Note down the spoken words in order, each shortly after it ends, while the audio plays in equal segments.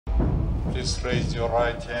Please raise your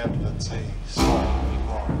right hand and say, "So help me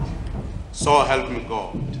God." So help me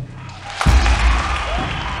God.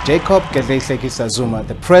 Jacob Gedleyihlekisa Zuma,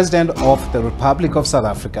 the President of the Republic of South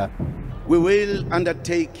Africa. We will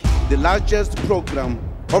undertake the largest program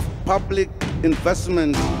of public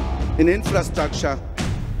investment in infrastructure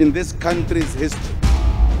in this country's history.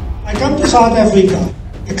 I come to South Africa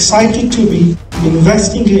excited to be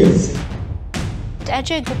investing here.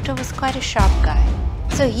 Ajay Gupta was quite a sharp guy.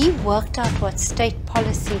 So he worked out what state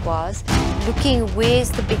policy was, looking where's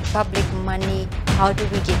the big public money, how do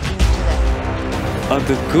we get into that? Are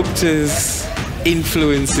the Guptas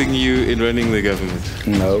influencing you in running the government?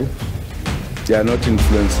 No, they are not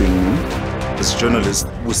influencing me. As journalists,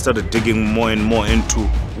 we started digging more and more into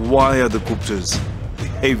why are the Guptas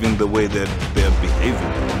behaving the way that they're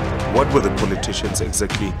behaving? What were the politicians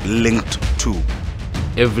exactly linked to?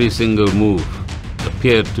 Every single move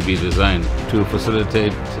appeared to be designed to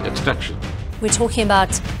facilitate extraction. We're talking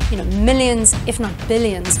about, millions, if not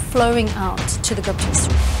billions, flowing out to the Guptas.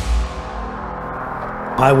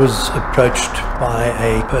 I was approached by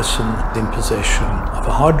a person in possession of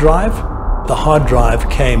a hard drive. The hard drive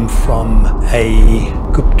came from a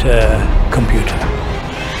Gupta computer.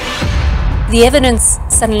 The evidence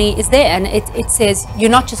suddenly is there, and it says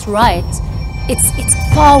you're not just right, it's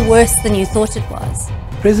far worse than you thought it was.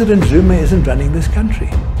 President Zuma isn't running this country.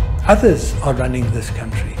 Others are running this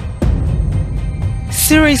country.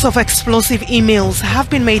 Series of explosive emails have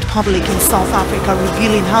been made public in South Africa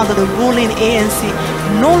revealing how the ruling ANC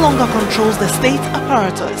no longer controls the state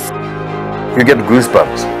apparatus. You get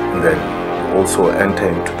goosebumps and then you also enter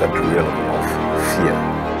into that realm of fear.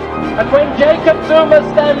 And when Jacob Zuma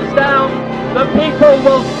stands down, the people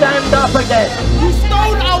will stand up again. You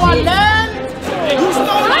stole our land! You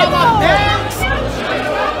stole our banks!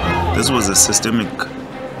 This was a systemic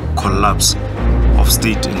collapse of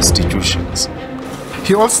state institutions.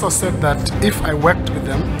 He also said that if I worked with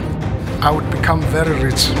them, I would become very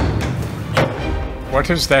rich. What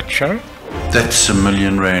is that, Shah? That's R1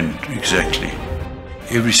 million, exactly.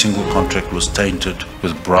 Every single contract was tainted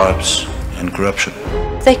with bribes and corruption.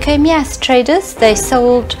 They came here as traders, they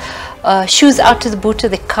sold shoes out of the boot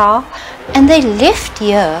of the car, and they left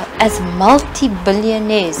here as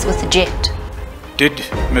multi-billionaires with a jet. Did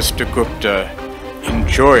Mr. Gupta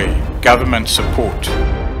enjoy government support?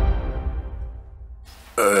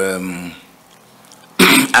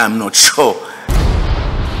 I'm not sure.